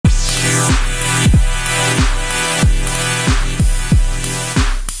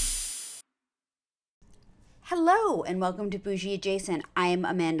Hello and welcome to Bougie Adjacent. I'm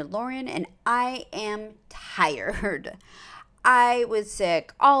Amanda Lauren and I am tired. I was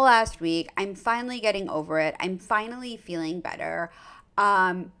sick all last week. I'm finally getting over it. I'm finally feeling better.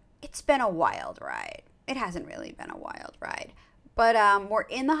 It's been a wild ride. It hasn't really been a wild ride. But we're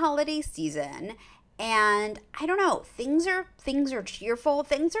in the holiday season and I don't know, things are cheerful.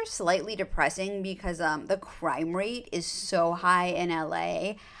 Things are slightly depressing because the crime rate is so high in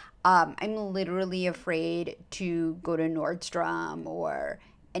LA. I'm literally afraid to go to Nordstrom or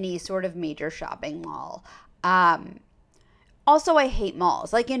any sort of major shopping mall. Also, I hate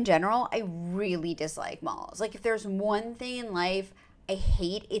malls. Like in general, I really dislike malls. Like if there's one thing in life I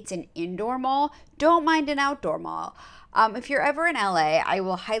hate, it's an indoor mall. Don't mind an outdoor mall. If you're ever in LA, I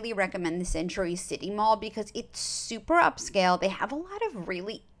will highly recommend the Century City Mall because it's super upscale. They have a lot of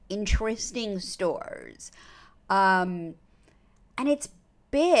really interesting stores. Um, and it's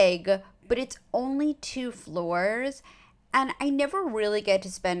big, but it's only two floors. And I never really get to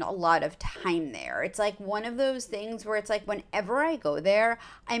spend a lot of time there. It's like one of those things where it's like whenever I go there,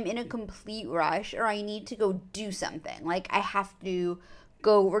 I'm in a complete rush or I need to go do something. Like I have to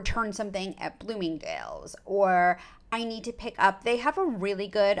go return something at Bloomingdale's or I need to pick up. They have a really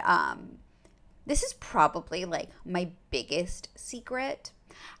good, this is probably like my biggest secret.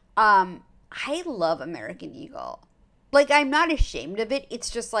 I love American Eagle. Like, I'm not ashamed of it. It's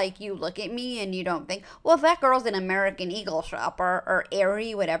just like you look at me and you don't think, well, if that girl's an American Eagle shopper or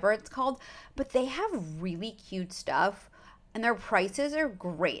Aerie, whatever it's called. But they have really cute stuff and their prices are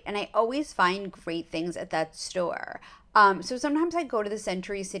great. And I always find great things at that store. So sometimes I go to the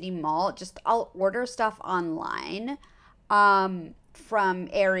Century City Mall, just I'll order stuff online. From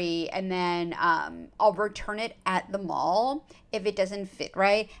Aerie and then I'll return it at the mall if it doesn't fit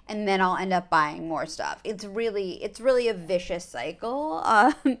right and then I'll end up buying more stuff. It's really a vicious cycle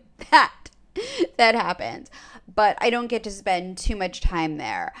that that happens. But I don't get to spend too much time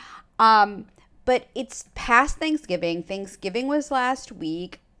there. But it's past Thanksgiving. Thanksgiving was last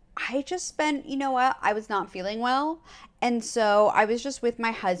week. I just spent, you know what? I was not feeling well. And so I was just with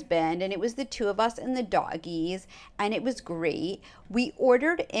my husband, and it was the two of us and the doggies, and it was great. We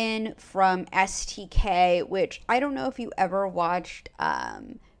ordered in from STK, which I don't know if you ever watched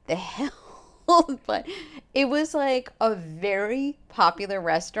The Hill, but it was like a very popular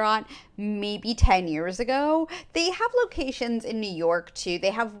restaurant maybe 10 years ago. They have locations in New York too.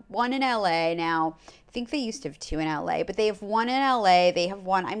 They have one in LA now. I think they used to have two in LA, but they have one in LA. They have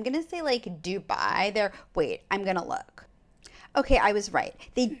one, I'm going to say like Dubai. There, wait, I'm going to look. Okay, I was right.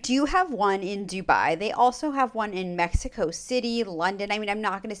 They do have one in Dubai. They also have one in Mexico City, London. I mean, I'm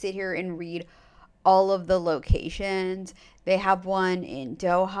not going to sit here and read all of the locations. They have one in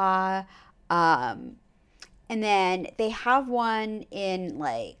Doha. Um, and then they have one in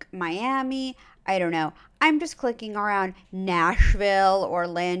like Miami. I don't know. I'm just clicking around Nashville,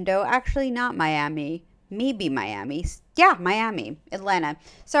 Orlando. Actually, not Miami. Maybe Miami. Yeah, Miami, Atlanta.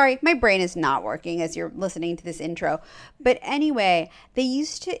 Sorry, my brain is not working as you're listening to this intro. But anyway, it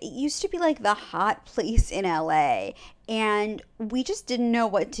used to be like the hot place in LA. And we just didn't know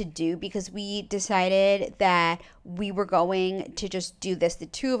what to do because we decided that we were going to just do this, the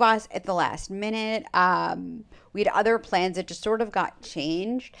two of us, at the last minute. We had other plans that just sort of got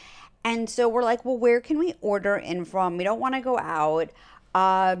changed. And so we're like, well, where can we order in from? We don't want to go out.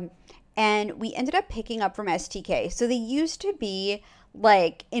 And we ended up picking up from STK. So they used to be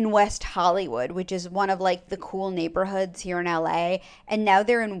like in West Hollywood, which is one of like the cool neighborhoods here in LA. And now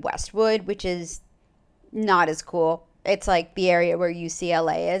they're in Westwood, which is not as cool. It's like the area where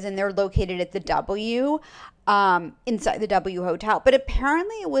UCLA is, and they're located at the W, inside the W Hotel. But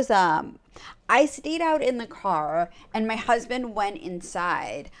apparently it was, I stayed out in the car, and my husband went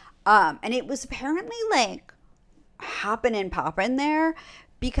inside, and it was apparently like hopping and popping there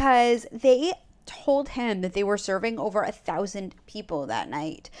because they told him that they were serving over 1,000 people that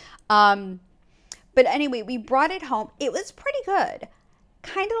night. But anyway, we brought it home. It was pretty good.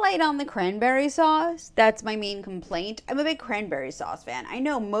 Kind of light on the cranberry sauce. That's my main complaint. I'm a big cranberry sauce fan. I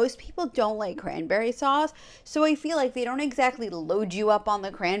know most people don't like cranberry sauce, so I feel like they don't exactly load you up on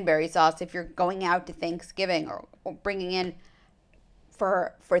the cranberry sauce if you're going out to Thanksgiving or bringing in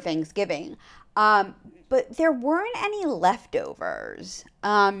for Thanksgiving. But there weren't any leftovers.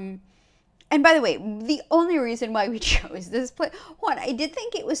 And by the way, the only reason why we chose this place, one, I did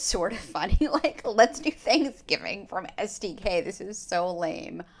think it was sort of funny. Like, let's do Thanksgiving from STK. This is so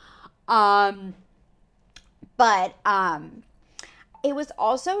lame. But it was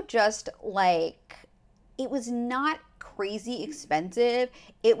also just like, it was not crazy expensive,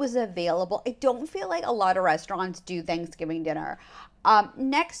 it was available. I don't feel like a lot of restaurants do Thanksgiving dinner.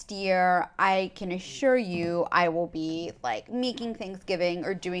 Next year, I can assure you I will be like making Thanksgiving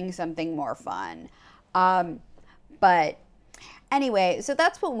or doing something more fun. But anyway, so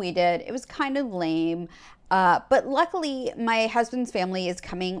that's what we did. It was kind of lame. But luckily, my husband's family is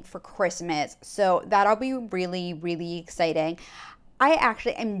coming for Christmas. So that'll be really, really exciting. I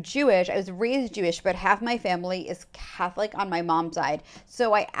actually am Jewish. I was raised Jewish, but half my family is Catholic on my mom's side.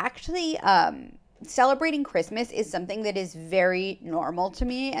 So I actually, celebrating Christmas is something that is very normal to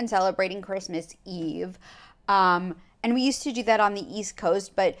me, and celebrating Christmas Eve. And we used to do that on the East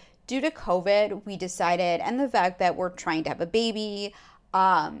Coast, but due to COVID, we decided, and the fact that we're trying to have a baby,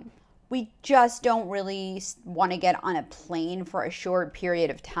 we just don't really want to get on a plane for a short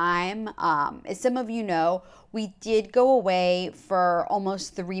period of time. As some of you know, we did go away for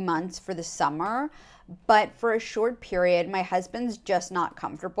almost 3 months for the summer, but for a short period, my husband's just not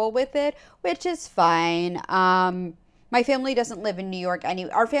comfortable with it, which is fine. My family doesn't live in New York.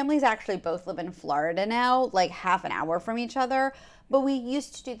 Our families actually both live in Florida now, like half an hour from each other. But we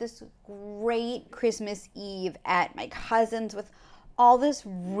used to do this great Christmas Eve at my cousin's with all this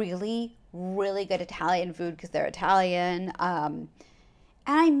really, really good Italian food because they're Italian. And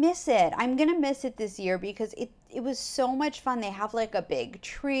I miss it. I'm going to miss it this year because it was so much fun. They have like a big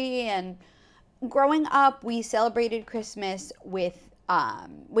tree, and growing up, we celebrated Christmas with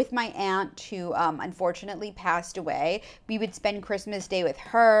my aunt who unfortunately passed away. We would spend Christmas Day with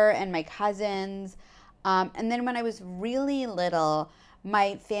her and my cousins. And then when I was really little,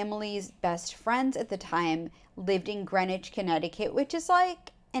 my family's best friends at the time lived in Greenwich, Connecticut, which is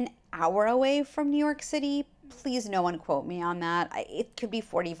like an hour away from New York City. Please, no one quote me on that. It could be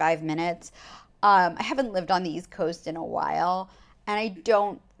 45 minutes. I haven't lived on the East Coast in a while, and I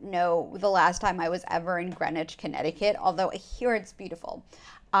don't know the last time I was ever in Greenwich, Connecticut, although I hear it's beautiful.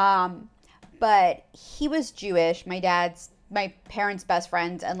 But he was Jewish, my parents' best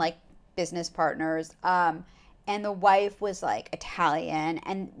friends and like business partners. And the wife was like Italian,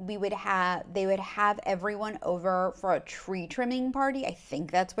 and they would have everyone over for a tree trimming party. I think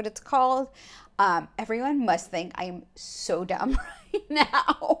that's what it's called. Everyone must think I'm so dumb right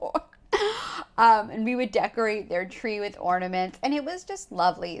now. And we would decorate their tree with ornaments, and it was just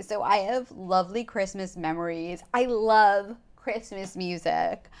lovely. So I have lovely Christmas memories. I love Christmas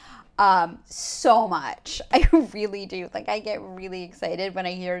music so much. I really do. Like, I get really excited when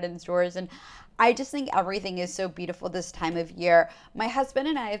I hear it in stores, and I just think everything is so beautiful this time of year. My husband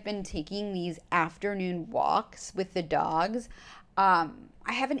and I have been taking these afternoon walks with the dogs. I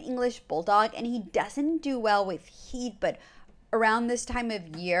have an English bulldog, and he doesn't do well with heat, but around this time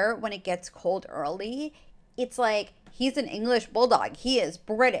of year when it gets cold early, it's like he's an English bulldog. He is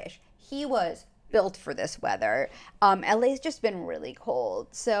British. He was built for this weather. LA's just been really cold.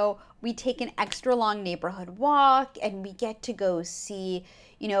 So we take an extra long neighborhood walk, and we get to go see,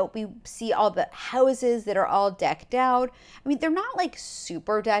 we see all the houses that are all decked out. I mean, they're not like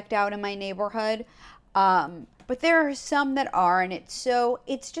super decked out in my neighborhood, but there are some that are, and it's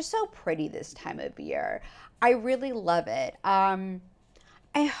just so pretty this time of year. I really love it.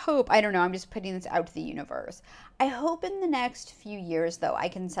 I hope, I don't know, I'm just putting this out to the universe. I hope in the next few years, though, I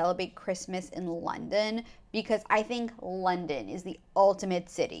can celebrate Christmas in London, because I think London is the ultimate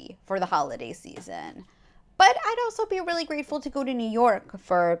city for the holiday season. But I'd also be really grateful to go to New York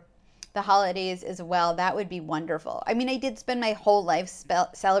for the holidays as well. That would be wonderful. I mean, I did spend my whole life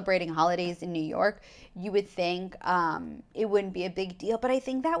celebrating holidays in New York. You would think it wouldn't be a big deal, but I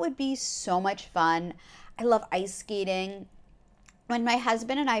think that would be so much fun. I love ice skating. When my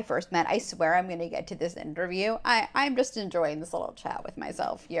husband and I first met, I swear I'm going to get to this interview. I'm just enjoying this little chat with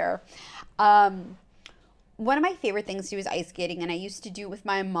myself here. One of my favorite things to do is ice skating, and I used to do it with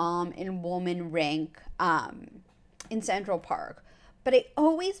my mom in Woolman Rink in Central Park. But I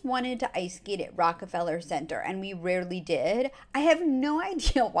always wanted to ice skate at Rockefeller Center, and we rarely did. I have no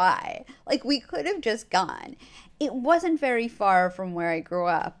idea why. Like, we could have just gone. It wasn't very far from where I grew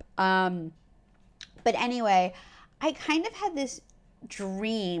up. But anyway, I kind of had this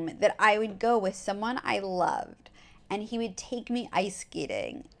dream that I would go with someone I loved, and he would take me ice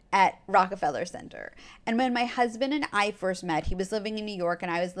skating at Rockefeller Center. And when my husband and I first met, he was living in New York and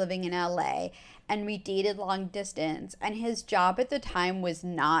I was living in LA, and we dated long distance, and his job at the time was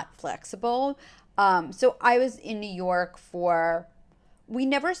not flexible. So I was in New York we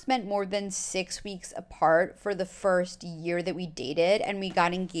never spent more than 6 weeks apart for the first year that we dated, and we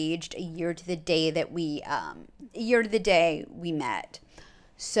got engaged a year to the day we met.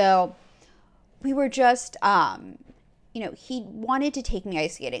 So we were just, he wanted to take me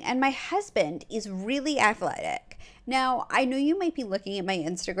ice skating, and my husband is really athletic. Now, I know you might be looking at my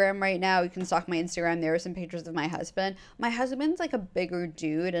Instagram right now. You can stalk my Instagram. There are some pictures of my husband. My husband's like a bigger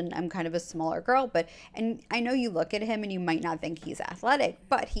dude and I'm kind of a smaller girl, and I know you look at him and you might not think he's athletic,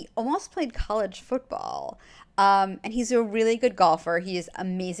 but he almost played college football. And he's a really good golfer. He has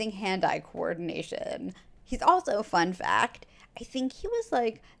amazing hand-eye coordination. He's also, fun fact, I think he was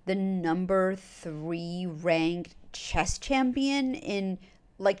like the number 3 ranked chess champion in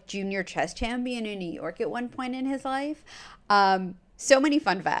like junior chess champion in New York at one point in his life. So many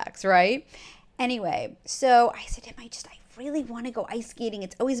fun facts, right? Anyway, so I said to him, I really want to go ice skating.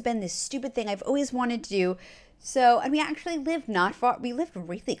 It's always been this stupid thing I've always wanted to do. So, and we actually lived not far, we lived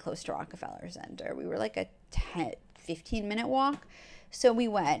really close to Rockefeller Center. We were like a 15-minute walk. So we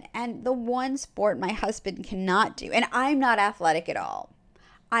went, and the one sport my husband cannot do, and I'm not athletic at all.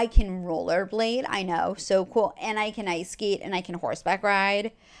 I can rollerblade, I know, so cool, and I can ice skate, and I can horseback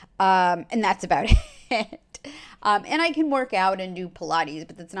ride, and that's about it. And I can work out and do Pilates,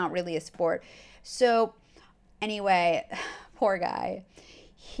 but that's not really a sport. So anyway, poor guy.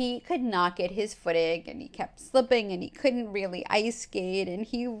 He could not get his footing and he kept slipping and he couldn't really ice skate and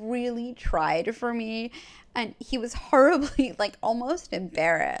he really tried for me and he was horribly, like, almost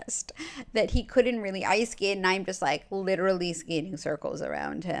embarrassed that he couldn't really ice skate and I'm just like literally skating circles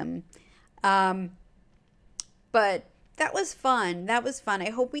around him. But that was fun. That was fun.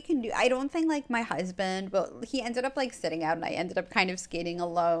 I hope we can do. I don't think like my husband, but he ended up like sitting out and I ended up kind of skating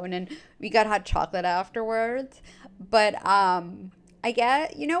alone and we got hot chocolate afterwards. But I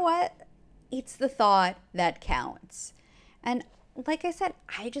get, you know what? It's the thought that counts. And like I said,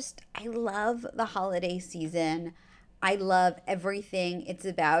 I love the holiday season. I love everything it's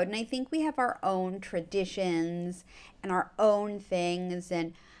about. And I think we have our own traditions and our own things.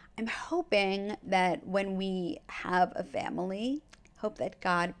 And I'm hoping that when we have a family, hope that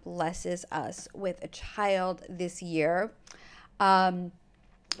God blesses us with a child this year.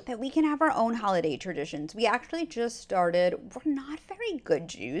 That we can have our own holiday traditions. We actually just started, we're not very good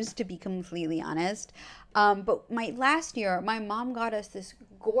Jews, to be completely honest. But last year, my mom got us this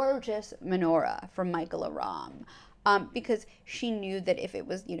gorgeous menorah from Michael Aram. Because she knew that if it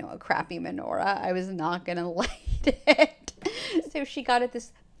was, a crappy menorah, I was not going to light it. So she got it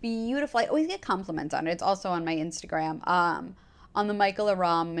this beautiful, I always get compliments on it. It's also on my Instagram, on the Michael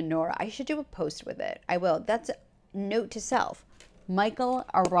Aram menorah. I should do a post with it. I will. That's a note to self. Michael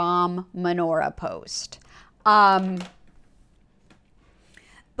Aram menorah post. But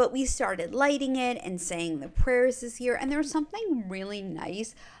we started lighting it and saying the prayers this year, and there's something really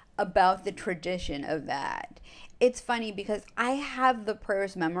nice about the tradition of that. It's funny because I have the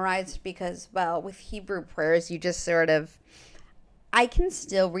prayers memorized because, well, with Hebrew prayers, you just sort of, I can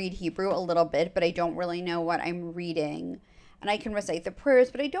still read Hebrew a little bit, but I don't really know what I'm reading. And I can recite the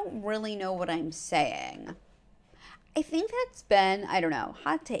prayers, but I don't really know what I'm saying. I think that's been, I don't know,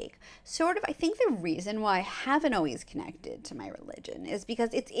 hot take. Sort of, I think the reason why I haven't always connected to my religion is because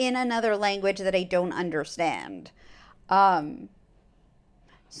it's in another language that I don't understand. But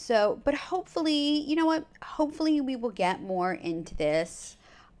hopefully, you know what? Hopefully we will get more into this.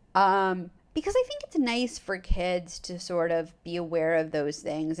 Because I think it's nice for kids to sort of be aware of those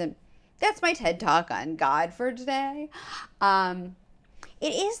things. And that's my TED Talk on God for today.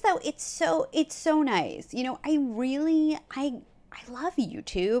 It is, though. It's so nice. I love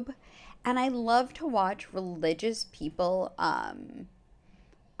YouTube and I love to watch religious people on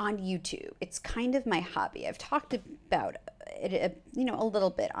YouTube. It's kind of my hobby. I've talked about it, a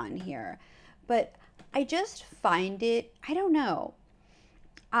little bit on here, but I just find it, I don't know.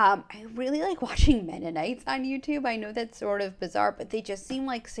 I really like watching Mennonites on YouTube. I know that's sort of bizarre, but they just seem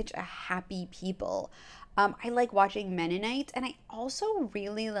like such a happy people. I like watching Mennonites, and I also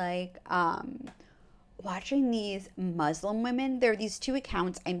really like watching these Muslim women. There are these 2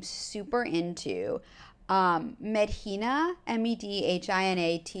 accounts I'm super into. Medhina,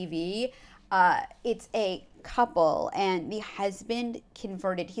 Medhina TV. It's a couple, and the husband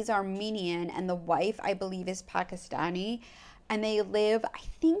converted. He's Armenian, and the wife, I believe, is Pakistani. And they live, I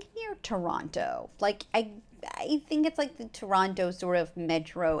think, near Toronto. Like, I think it's like the Toronto sort of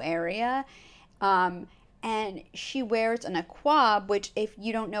metro area. And she wears an niqab, which, if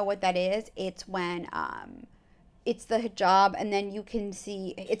you don't know what that is, it's when it's the hijab, and then you can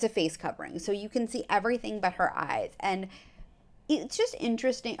see, it's a face covering, so you can see everything but her eyes. And it's just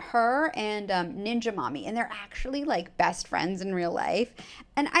interesting, her and Ninja Mommy, and they're actually like best friends in real life.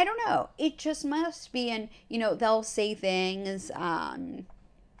 And I don't know, it just must be, and they'll say things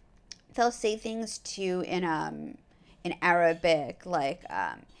too in Arabic, like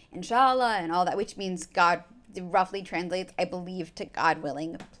inshallah and all that, which means God roughly translates, I believe, to God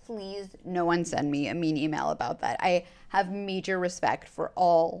willing. Please, no one send me a mean email about that. I have major respect for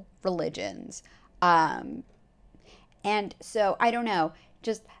all religions. And so I don't know,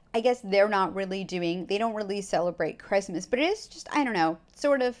 just I guess they don't really celebrate Christmas, but it is just, I don't know,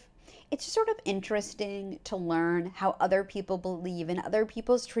 it's just sort of interesting to learn how other people believe in other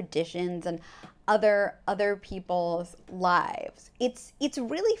people's traditions and other people's lives. It's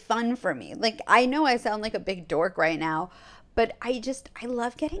really fun for me. Like, I know I sound like a big dork right now, but I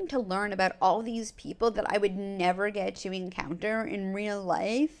love getting to learn about all these people that I would never get to encounter in real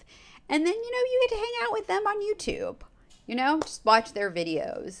life. And then, you get to hang out with them on YouTube. Just watch their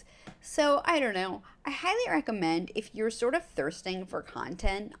videos. So I don't know. I highly recommend, if you're sort of thirsting for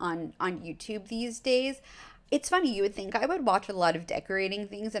content on YouTube these days. It's funny, you would think I would watch a lot of decorating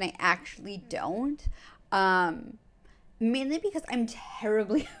things, and I actually don't. Mainly because I'm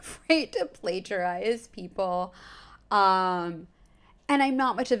terribly afraid to plagiarize people. And I'm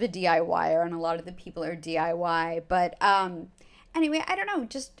not much of a DIYer, and a lot of the people are DIY. But anyway, I don't know.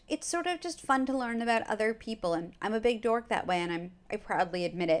 It's sort of just fun to learn about other people, and I'm a big dork that way, and I proudly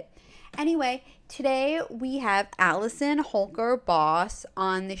admit it. Anyway, today we have Allison Holker Boss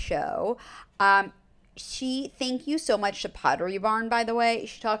on the show. Thank you so much to Pottery Barn, by the way.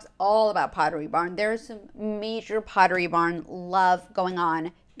 She talks all about Pottery Barn. There's some major Pottery Barn love going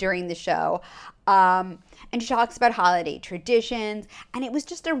on during the show. And she talks about holiday traditions, and it was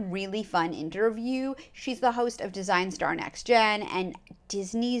just a really fun interview. She's the host of Design Star Next Gen and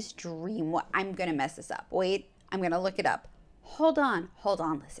Disney's Dream. I'm going to mess this up. Wait, I'm going to look it up. Hold on,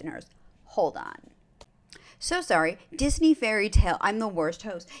 listeners. Hold on. So sorry. Disney Fairy Tale. I'm the worst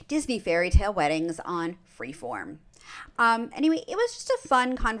host. Disney Fairy Tale Weddings on Freeform. Anyway, it was just a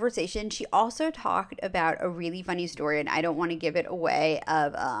fun conversation. She also talked about a really funny story, and I don't want to give it away,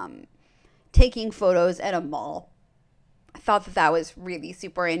 of taking photos at a mall. I thought that was really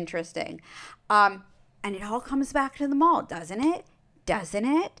super interesting. And it all comes back to the mall, doesn't it? Doesn't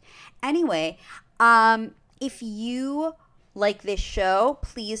it? Anyway, if you like this show,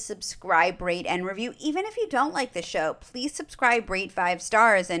 please subscribe, rate, and review. Even if you don't like the show, please subscribe, rate 5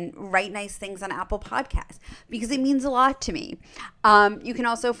 stars, and write nice things on Apple Podcasts, because it means a lot to me. You can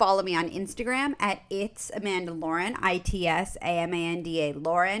also follow me on Instagram at It's Amanda Lauren, ITSAMANDA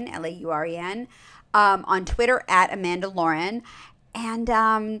Lauren, LAUREN. On Twitter at Amanda Lauren.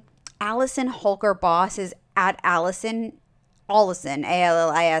 And Allison Holker Boss is at Allison,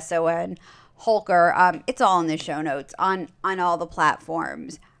 ALLISON. Holker. It's all in the show notes on all the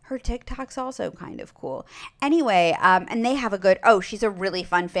platforms. Her TikTok's also kind of cool. Anyway, and they have she's a really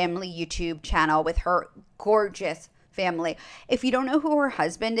fun family YouTube channel with her gorgeous family. If you don't know who her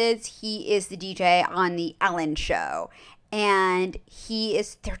husband is, he is the DJ on The Ellen Show. And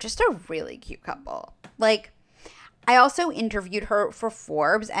they're just a really cute couple. Like, I also interviewed her for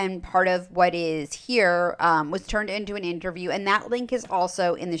Forbes, and part of what is here was turned into an interview, and that link is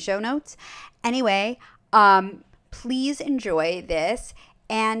also in the show notes. Anyway, please enjoy this,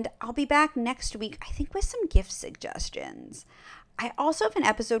 and I'll be back next week, I think, with some gift suggestions. I also have an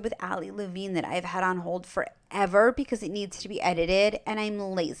episode with Ali Levine that I've had on hold forever because it needs to be edited, and I'm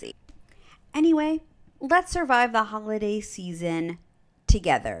lazy. Anyway, let's survive the holiday season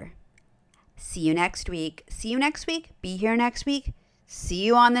together. See you next week. Be here next week. See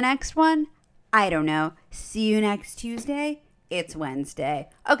you on the next one. I don't know. See you next Tuesday. It's Wednesday.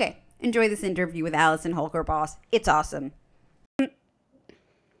 Okay, enjoy this interview with Allison Holker Boss. It's awesome.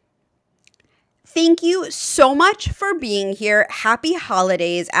 Thank you so much for being here. Happy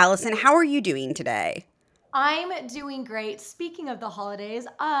holidays, Allison. How are you doing today? I'm doing great. Speaking of the holidays,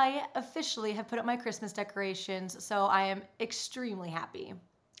 I officially have put up my Christmas decorations, so I am extremely happy.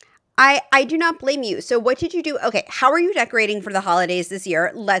 I do not blame you. So what did you do? Okay, how are you decorating for the holidays this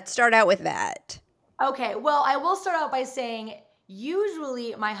year? Let's start out with that. Okay, well, I will start out by saying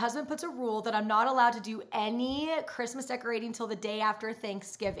usually my husband puts a rule that I'm not allowed to do any Christmas decorating till the day after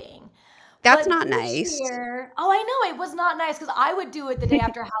Thanksgiving. That's not nice. I know, it was not nice because I would do it the day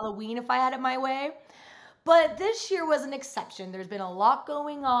after Halloween if I had it my way. But this year was an exception. There's been a lot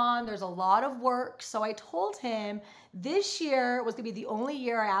going on. There's a lot of work. So I told him this year was going to be the only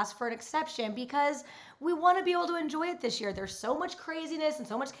year I asked for an exception because we want to be able to enjoy it this year. There's so much craziness and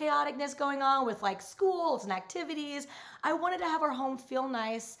so much chaoticness going on with like schools and activities. I wanted to have our home feel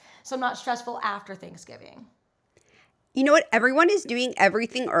nice so I'm not stressful after Thanksgiving. You know what? Everyone is doing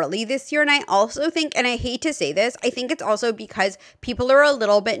everything early this year. And I also think, and I hate to say this, I think it's also because people are a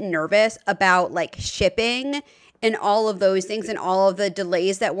little bit nervous about like shipping and all of those things and all of the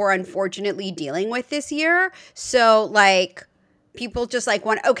delays that we're unfortunately dealing with this year. So like People just like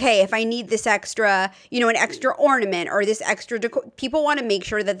want, okay, if I need this extra, an extra ornament or this extra decor, people want to make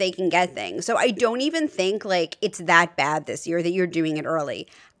sure that they can get things. So I don't even think like it's that bad this year that you're doing it early.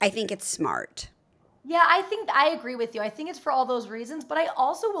 I think it's smart. Yeah, I think I agree with you. I think it's for all those reasons, but I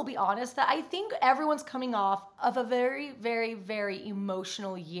also will be honest that I think everyone's coming off of a very, very, very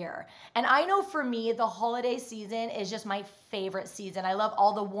emotional year. And I know for me, the holiday season is just my favorite season. I love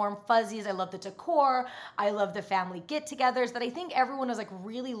all the warm fuzzies, I love the decor, I love the family get-togethers that I think everyone is like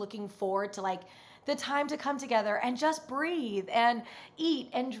really looking forward to like the time to come together and just breathe and eat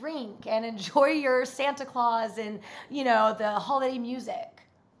and drink and enjoy your Santa Claus and, the holiday music.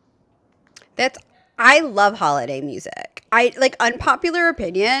 That's I love holiday music. I like unpopular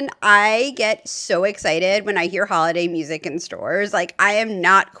opinion. I get so excited when I hear holiday music in stores. Like I am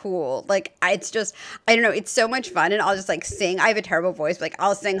not cool. Like it's just I don't know. It's so much fun, and I'll just like sing. I have a terrible voice. But, like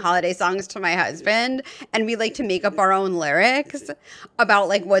I'll sing holiday songs to my husband, and we like to make up our own lyrics about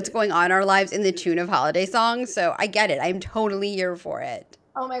like what's going on in our lives in the tune of holiday songs. So I get it. I'm totally here for it.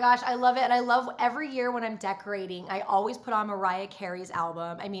 Oh my gosh, I love it. And I love every year when I'm decorating, I always put on Mariah Carey's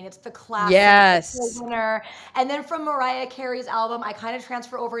album. I mean, it's the classic Yes. winner. And then from Mariah Carey's album, I kind of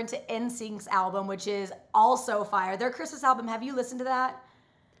transfer over into NSYNC's album, which is also fire. Their Christmas album, have you listened to that?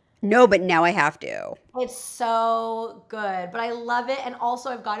 No, but now I have to. It's so good, but I love it. And also,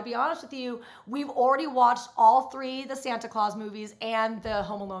 I've got to be honest with you, we've already watched all three the Santa Claus movies and the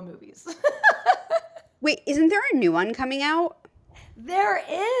Home Alone movies. Wait, isn't there a new one coming out? There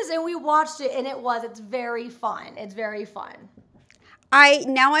is, and we watched it, and it's very fun. It's very fun.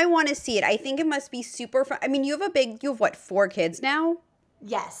 I want to see it. I think it must be super fun. I mean, you have what, 4 kids now?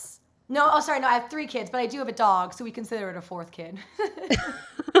 Yes. No, oh, sorry, no, I have 3 kids, but I do have a dog, so we consider it a 4th kid.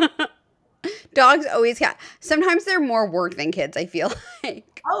 Dogs always sometimes they're more work than kids, I feel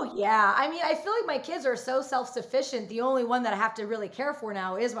like. Oh, yeah. I mean, I feel like my kids are so self-sufficient. The only one that I have to really care for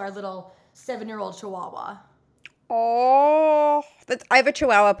now is my little 7-year-old Chihuahua. Oh, I have a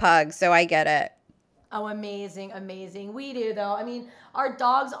Chihuahua pug, so I get it. Oh, amazing, amazing. We do, though. I mean, our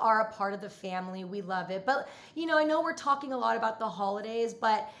dogs are a part of the family. We love it. But, I know we're talking a lot about the holidays,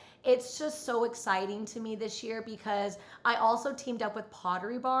 but it's just so exciting to me this year because I also teamed up with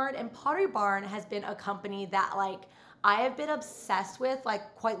Pottery Barn, and Pottery Barn has been a company that, like, I have been obsessed with,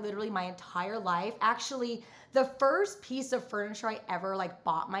 like, quite literally my entire life. Actually, the first piece of furniture I ever, like,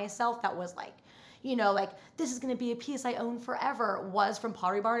 bought myself that was, like, like this is going to be a piece I own forever was from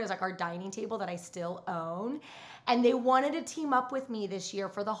Pottery Barn. It's like our dining table that I still own. And they wanted to team up with me this year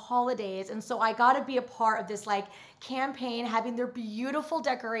for the holidays. And so I got to be a part of this like campaign, having their beautiful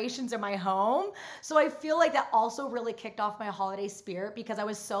decorations in my home. So I feel like that also really kicked off my holiday spirit because I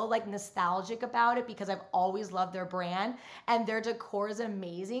was so like nostalgic about it because I've always loved their brand and their decor is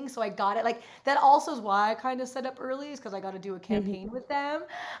amazing. So I got it. Like that also is why I kind of set up early is because I got to do a campaign with them.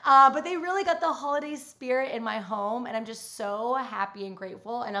 But they really got the holiday spirit in my home and I'm just so happy and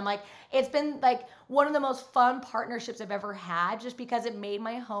grateful. And I'm like, it's been like one of the most fun partnerships I've ever had just because it made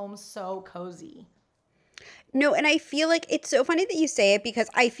my home so cozy. No, and I feel like it's so funny that you say it because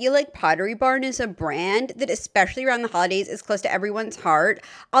I feel like Pottery Barn is a brand that, especially around the holidays, is close to everyone's heart.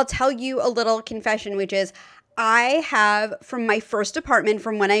 I'll tell you a little confession, which is I have from my first apartment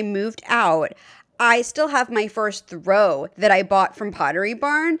from when I moved out. I still have my first throw that I bought from Pottery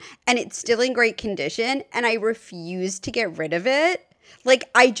Barn, and it's still in great condition, and I refuse to get rid of it. Like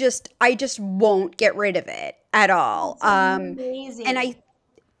I just won't get rid of it at all. Amazing. And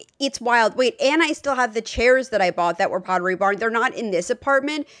it's wild. Wait, and I still have the chairs that I bought that were Pottery Barn. They're not in this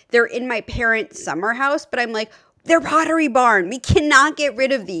apartment. They're in my parents' summer house, but I'm like, they're Pottery Barn. We cannot get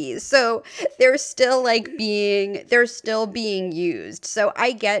rid of these. So they're still being used. So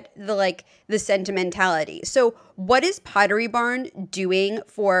I get the sentimentality. So what is Pottery Barn doing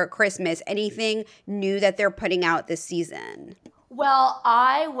for Christmas? Anything new that they're putting out this season? Well,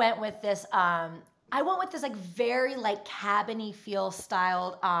 I went with this like very like cabiny feel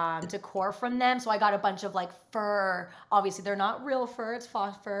styled decor from them. So I got a bunch of like fur. Obviously, they're not real fur; it's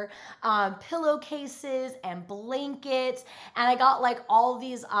faux fur. Pillowcases and blankets, and I got like all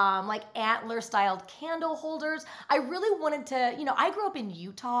these like antler styled candle holders. I really wanted to, I grew up in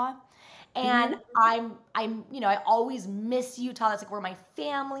Utah. And I always miss Utah. That's like where my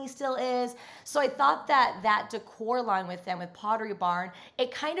family still is. So I thought that decor line with them, with Pottery Barn,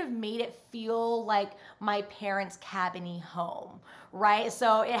 it kind of made it feel like my parents' cabiny home, right?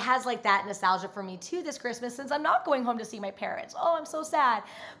 So it has like that nostalgia for me too this Christmas since I'm not going home to see my parents. Oh, I'm so sad.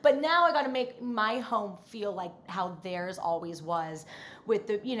 But now I got to make my home feel like how theirs always was with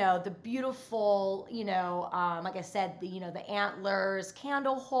the, the beautiful, like I said, the antlers,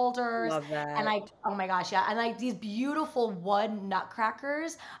 candle holders, love and that. like, oh my gosh, yeah, and like these beautiful wood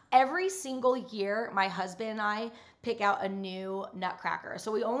nutcrackers. Every single year, my husband and I pick out a new nutcracker.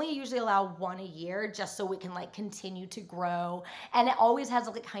 So we only usually allow one a year just so we can like continue to grow. And it always has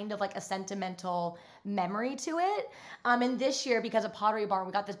like kind of like a sentimental memory to it. And this year, because of Pottery Barn,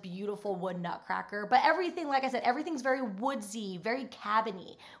 we got this beautiful wood nutcracker. But everything, like I said, everything's very woodsy, very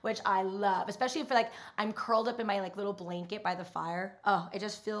cabiny, which I love. Especially if like I'm curled up in my like little blanket by the fire. Oh, it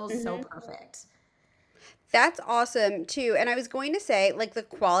just feels so Hmm. perfect. That's awesome too. And I was going to say, like, the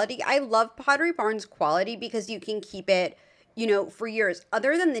quality, I love Pottery Barn's quality because you can keep it, for years.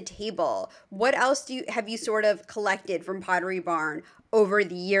 Other than the table, what else have you sort of collected from Pottery Barn over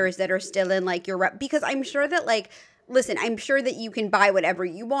the years that are still in like your because I'm sure that like listen, I'm sure that you can buy whatever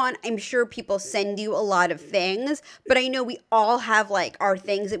you want. I'm sure people send you a lot of things, but I know we all have like our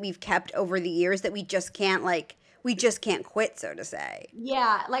things that we've kept over the years that we just can't quit, so to say.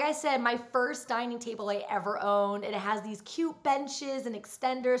 Yeah, like I said, my first dining table I ever owned, and it has these cute benches and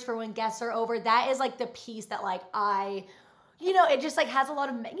extenders for when guests are over. That is like the piece that like it just like has a lot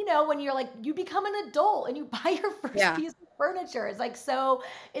of, when you're like you become an adult and you buy your first Yeah. piece of furniture.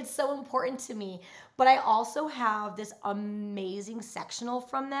 It's so important to me. But I also have this amazing sectional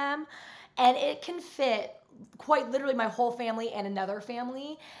from them, and it can fit quite literally my whole family and another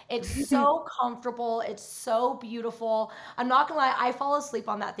family. It's so comfortable. It's so beautiful. I'm not gonna lie, I fall asleep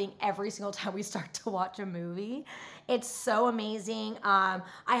on that thing every single time we start to watch a movie. It's so amazing. I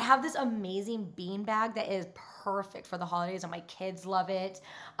have this amazing bean bag that is perfect for the holidays, and my kids love it.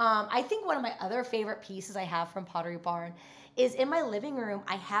 I think one of my other favorite pieces I have from Pottery Barn is in my living room.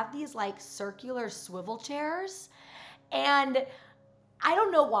 I have these like circular swivel chairs, and I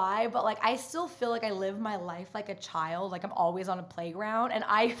don't know why, but like I still feel like I live my life like a child. Like I'm always on a playground and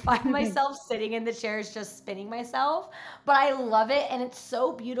I find myself sitting in the chairs just spinning myself. But I love it and it's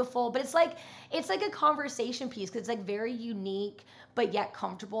so beautiful. But it's like a conversation piece because it's like very unique but yet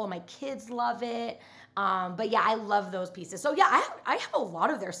comfortable and my kids love it. But yeah, I love those pieces. So yeah, I have a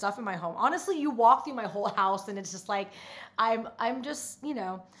lot of their stuff in my home. Honestly, you walk through my whole house and it's just like I'm just,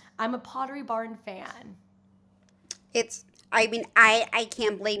 I'm a Pottery Barn fan. It's, I mean, I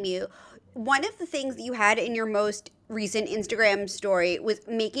can't blame you. One of the things that you had in your most recent Instagram story was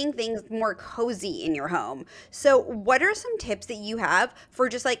making things more cozy in your home. So, what are some tips that you have for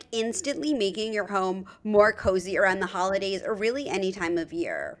just like instantly making your home more cozy around the holidays or really any time of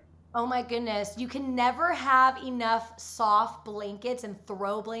year? Oh my goodness. You can never have enough soft blankets and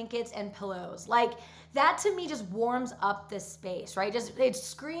throw blankets and pillows. Like that to me just warms up this space, right? Just it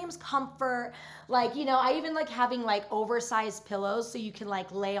screams comfort. Like, I even like having like oversized pillows so you can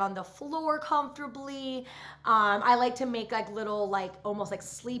like lay on the floor comfortably. I like to make like little like almost like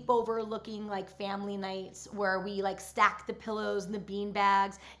sleepover looking like family nights where we like stack the pillows and the bean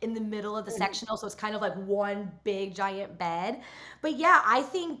bags in the middle of the sectional so it's kind of like one big giant bed. But yeah, I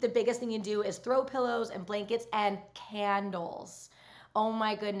think the biggest thing you do is throw pillows and blankets and candles. Oh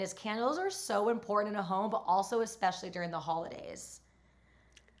my goodness, candles are so important in a home, but also especially during the holidays.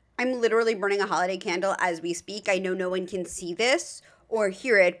 I'm literally burning a holiday candle as we speak. I know no one can see this or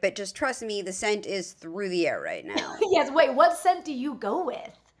hear it, but just trust me, the scent is through the air right now. Yes, wait, what scent do you go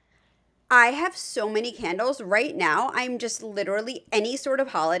with? I have so many candles right now. I'm just literally any sort of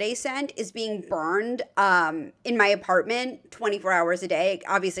holiday scent is being burned in my apartment 24 hours a day,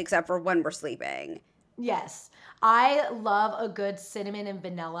 obviously except for when we're sleeping. Yes, I love a good cinnamon and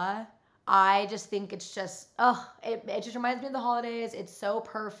vanilla. I just think it's just, oh, it just reminds me of the holidays. It's so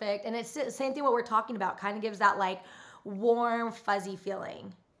perfect. And it's the same thing what we're talking about, kind of gives that like warm, fuzzy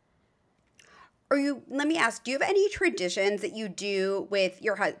feeling. Let me ask, do you have any traditions that you do with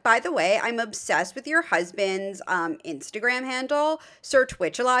your husband? By the way, I'm obsessed with your husband's Instagram handle, Sir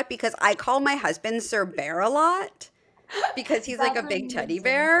Twitch a lot, because I call my husband Sir Bear a lot because he's like a That's big teddy amazing.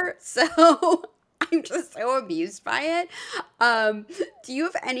 bear. So I'm just so amused by it. Do you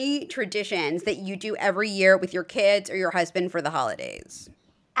have any traditions that you do every year with your kids or your husband for the holidays?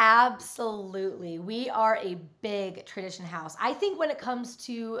 Absolutely. We are a big tradition house. I think when it comes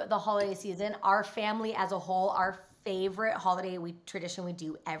to the holiday season, our family as a whole, our favorite holiday tradition we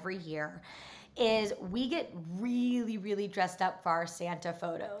do every year is we get really, really dressed up for our Santa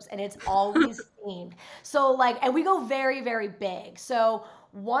photos, and it's always themed. So like, and we go very, very big. So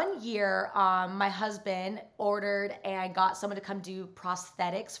one year, my husband ordered and got someone to come do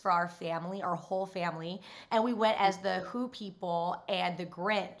prosthetics for our family, our whole family, and we went as the Who people and the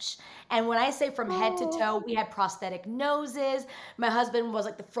Grinch. And when I say from head to toe, we had prosthetic noses. My husband was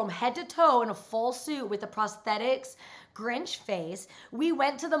like from head to toe in a full suit with the prosthetics Grinch face. We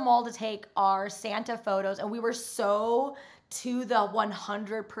went to the mall to take our Santa photos, and we were so to the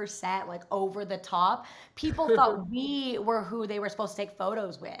 100%, like over the top. People thought we were who they were supposed to take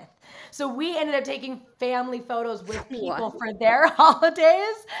photos with. So we ended up taking family photos with What? people for their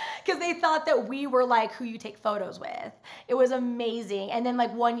holidays because they thought that we were like who you take photos with. It was amazing. And then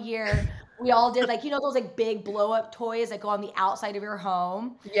like one year we all did like, those like big blow up toys that go on the outside of your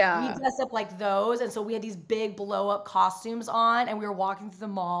home. We Yeah. dressed up like those. And so we had these big blow up costumes on and we were walking through the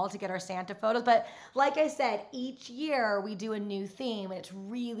mall to get our Santa photos. But like I said, each year we do a new theme and it's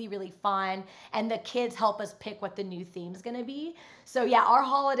really, really fun. And the kids help us pick what the new theme is going to be. So yeah, our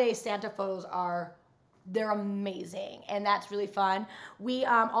holiday Santa photos they're amazing and that's really fun. We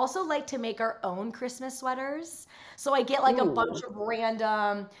also like to make our own Christmas sweaters. So I get like a bunch Ooh. of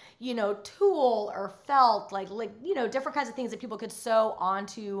random, tulle or felt, different kinds of things that people could sew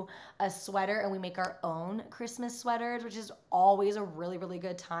onto a sweater and we make our own Christmas sweaters, which is always a really, really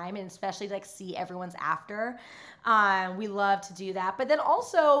good time and especially to like see everyone's after. We love to do that. But then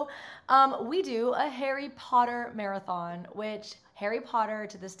also we do a Harry Potter marathon, which Harry Potter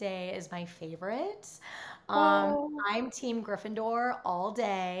to this day is my favorite. Oh. I'm Team Gryffindor all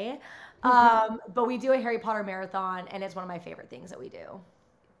day. But we do a Harry Potter marathon, and it's one of my favorite things that we do.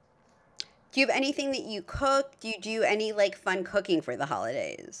 Do you have anything that you cook? Do you do any like fun cooking for the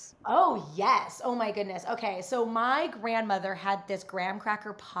holidays? Oh, yes. Oh, my goodness. Okay. So, my grandmother had this graham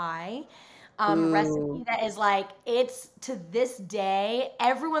cracker pie recipe Ooh. that is like, it's to this day,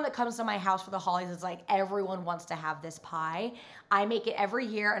 everyone that comes to my house for the holidays is like, everyone wants to have this pie. I make it every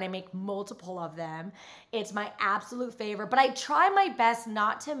year and I make multiple of them. It's my absolute favorite, but I try my best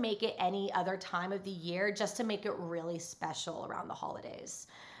not to make it any other time of the year, just to make it really special around the holidays.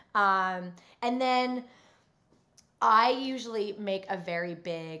 And then I usually make a very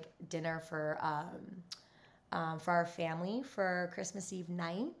big dinner for our family for Christmas Eve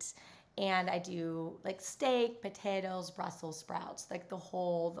night. And I do like steak, potatoes, Brussels sprouts, like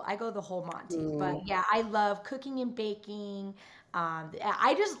I go the whole Monty. But Ooh. yeah, I love cooking and baking.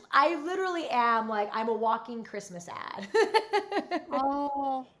 I literally am like, I'm a walking Christmas ad.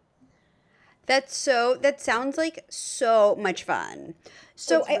 Oh. That sounds like so much fun.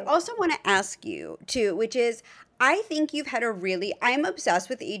 So It's I really also want to ask you too, which is I think you've had a really I'm obsessed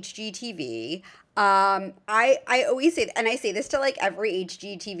with HGTV. I always say and I say this to like every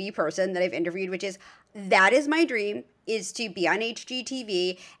HGTV person that I've interviewed, which is that is my dream is to be on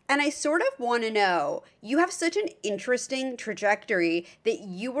HGTV. And I sort of want to know, you have such an interesting trajectory that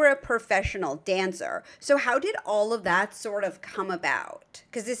you were a professional dancer. So how did all of that sort of come about?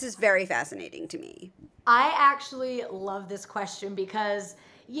 Because this is very fascinating to me. I actually love this question because,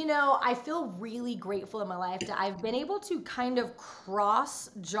 I feel really grateful in my life that I've been able to kind of cross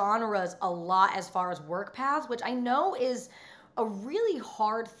genres a lot as far as work paths, which I know is a really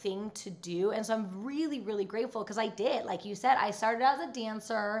hard thing to do. And so I'm really, really grateful because I did. Like you said, I started as a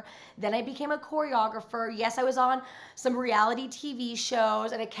dancer, then I became a choreographer. Yes, I was on some reality TV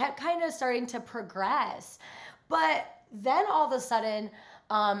shows and it kept kind of starting to progress. But then all of a sudden,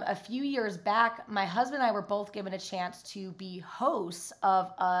 a few years back, my husband and I were both given a chance to be hosts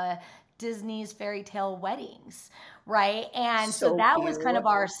of Disney's Fairy Tale Weddings, right? And so So that was kind cute. of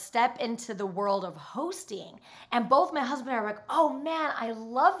our step into the world of hosting. And both my husband and I were like, oh man, I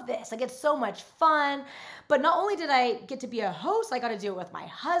love this. Like, it's so much fun. But not only did I get to be a host, I got to do it with my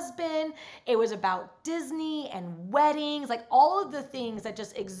husband. It was about Disney and weddings, like all of the things that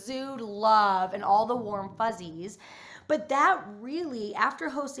just exude love and all the warm fuzzies. But that really, after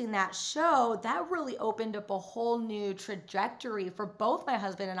hosting that show, that really opened up a whole new trajectory for both my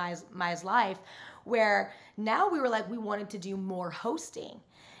husband and I's life, where now we were like, we wanted to do more hosting.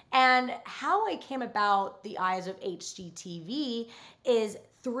 And how I came about the eyes of HGTV is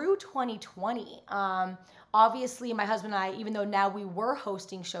through 2020. Obviously, my husband and I, even though now we were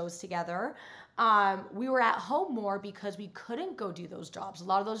hosting shows together, we were at home more because we couldn't go do those jobs. A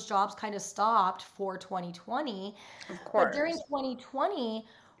lot of those jobs kind of stopped for 2020. Of But during course. 2020,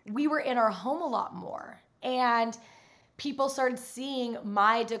 we were in our home a lot more. And people started seeing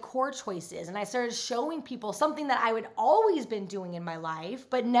my decor choices and I started showing people something that I would always been doing in my life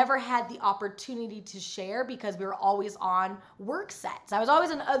but never had the opportunity to share because we were always on work sets. I was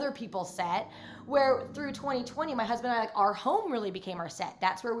always on other people's set, where through 2020 my husband and I, like, our home really became our set.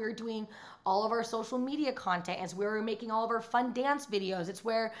 That's where we were doing all of our social media content. It's where we were making all of our fun dance videos. It's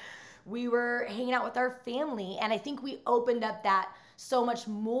where we were hanging out with our family. And I think we opened up that so much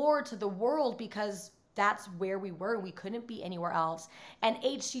more to the world because that's where we were. We couldn't be anywhere else. And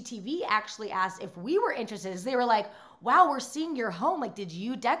HGTV actually asked if we were interested. They were like, wow, we're seeing your home. Like, did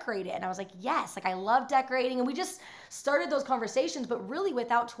you decorate it? And I was like, yes, like I love decorating. And we just started those conversations. But really,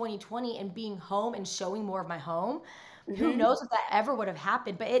 without 2020 and being home and showing more of my home, Who Hmm. knows if that ever would have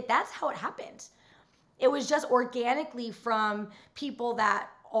happened, but that's how it happened. It was just organically from people that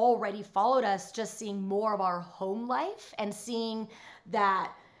already followed us, just seeing more of our home life and seeing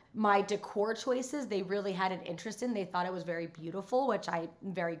that my decor choices they really had an interest in. They thought it was very beautiful, which I'm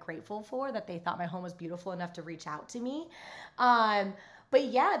very grateful for, that they thought my home was beautiful enough to reach out to me. um, but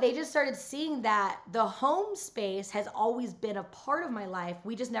yeah, they just started seeing that the home space has always been a part of my life.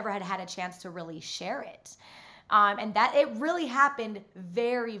 We just never had a chance to really share it. And that it really happened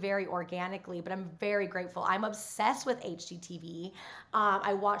very, very organically, but I'm very grateful. I'm obsessed with HGTV.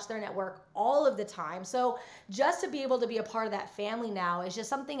 I watch their network all of the time. So just to be able to be a part of that family now is just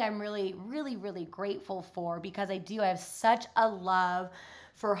something I'm really, really, really grateful for, because I have such a love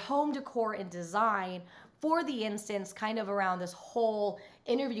for home decor and design. For the instance, kind of around this whole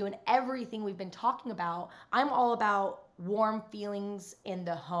interview and everything we've been talking about, I'm all about warm feelings in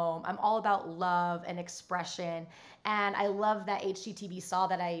the home. I'm all about love and expression. And I love that HGTV saw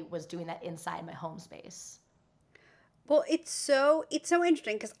that I was doing that inside my home space. Well, it's so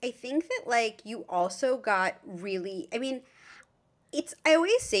interesting because I think that like you also got really, I mean, it's I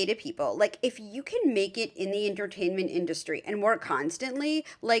always say to people, like if you can make it in the entertainment industry and work constantly,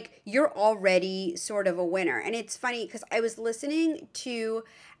 like you're already sort of a winner. And it's funny because I was listening to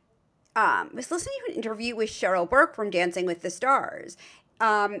an interview with Cheryl Burke from Dancing with the Stars.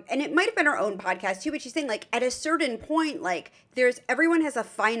 And it might have been her own podcast too, but she's saying like at a certain point, like everyone has a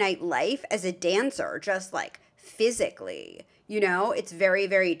finite life as a dancer, just like physically, it's very,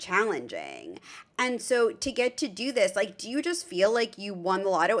 very challenging. And so to get to do this, like, do you just feel like you won the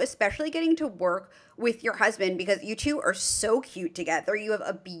lotto, especially getting to work with your husband because you two are so cute together? You have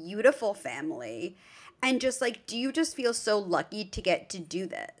a beautiful family. And just like, do you just feel so lucky to get to do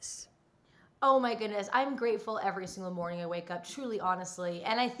this? Oh my goodness. I'm grateful every single morning I wake up, truly, honestly.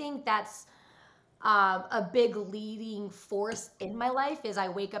 And I think that's a big leading force in my life is I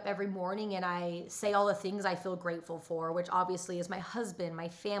wake up every morning and I say all the things I feel grateful for, which obviously is my husband, my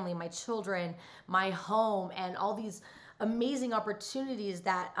family, my children, my home, and all these amazing opportunities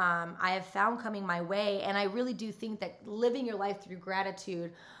that I have found coming my way. And I really do think that living your life through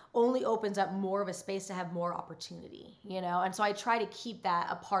gratitude only opens up more of a space to have more opportunity, you know? And so I try to keep that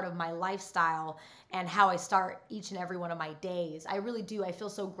a part of my lifestyle and how I start each and every one of my days. I really do. I feel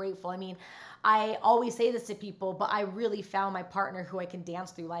so grateful. I mean, I always say this to people, but I really found my partner who I can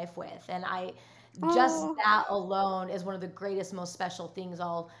dance through life with. And I just Oh. that alone is one of the greatest, most special things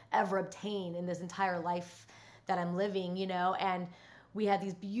I'll ever obtain in this entire life that I'm living, you know? And we had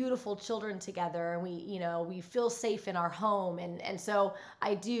these beautiful children together and we feel safe in our home. And so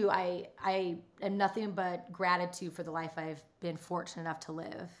I am nothing but gratitude for the life I've been fortunate enough to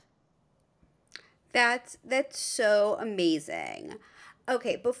live. That's so amazing.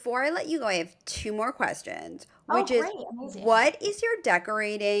 Okay, before I let you go, I have two more questions, Oh, which is great. Amazing. what is your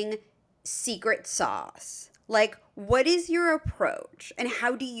decorating secret sauce? Like, what is your approach and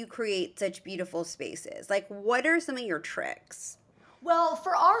how do you create such beautiful spaces? Like, what are some of your tricks? Well,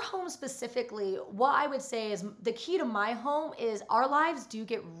 for our home specifically, what I would say is the key to my home is our lives do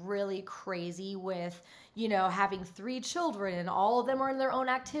get really crazy with, having three children and all of them are in their own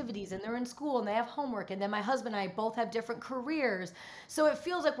activities and they're in school and they have homework. And then my husband and I both have different careers. So it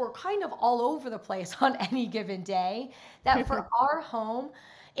feels like we're kind of all over the place on any given day. That for our home,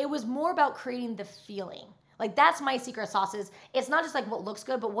 it was more about creating the feeling. Like that's my secret sauce is it's not just like what looks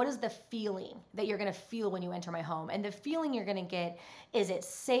good, but what is the feeling that you're gonna feel when you enter my home? And the feeling you're gonna get is it's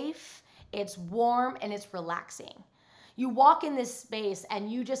safe, it's warm, and it's relaxing. You walk in this space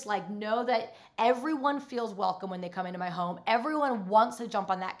and you just like know that everyone feels welcome when they come into my home. Everyone wants to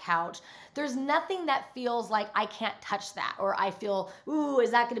jump on that couch. There's nothing that feels like I can't touch that or I feel, ooh, is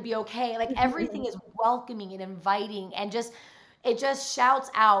that gonna be okay? Like everything is welcoming and inviting and just it just shouts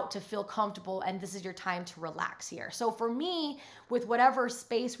out to feel comfortable and this is your time to relax here. So for me, with whatever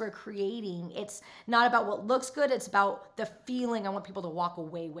space we're creating, it's not about what looks good, it's about the feeling I want people to walk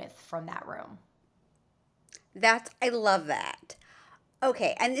away with from that room. I love that.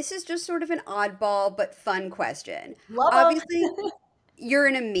 Okay, and this is just sort of an oddball but fun question. Love Obviously, them. you're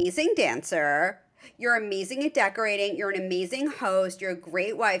an amazing dancer. You're amazing at decorating. You're an amazing host. You're a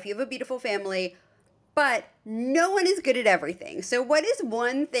great wife. You have a beautiful family. But no one is good at everything. So, what is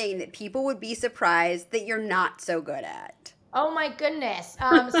one thing that people would be surprised that you're not so good at? Oh my goodness.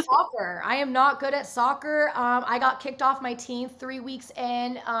 Soccer. I am not good at soccer. I got kicked off my team 3 weeks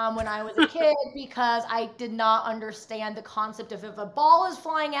in when I was a kid because I did not understand the concept of if a ball is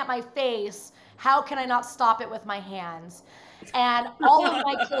flying at my face, how can I not stop it with my hands? And all of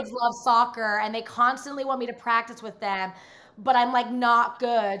my kids love soccer and they constantly want me to practice with them, but I'm like not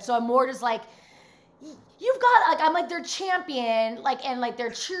good. So I'm more just like, you've got like I'm like their champion, like and like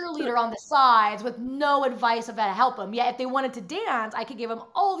their cheerleader on the sides with no advice of how to help them. Yeah, if they wanted to dance, I could give them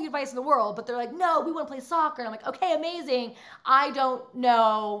all the advice in the world, but they're like, no, we want to play soccer. And I'm like, okay, amazing. I don't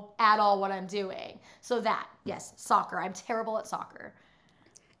know at all what I'm doing. So that, yes, soccer. I'm terrible at soccer.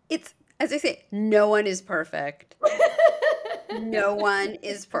 It's, as I say, no one is perfect. No one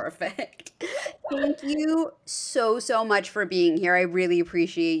is perfect. Thank you so, so much for being here. I really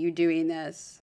appreciate you doing this.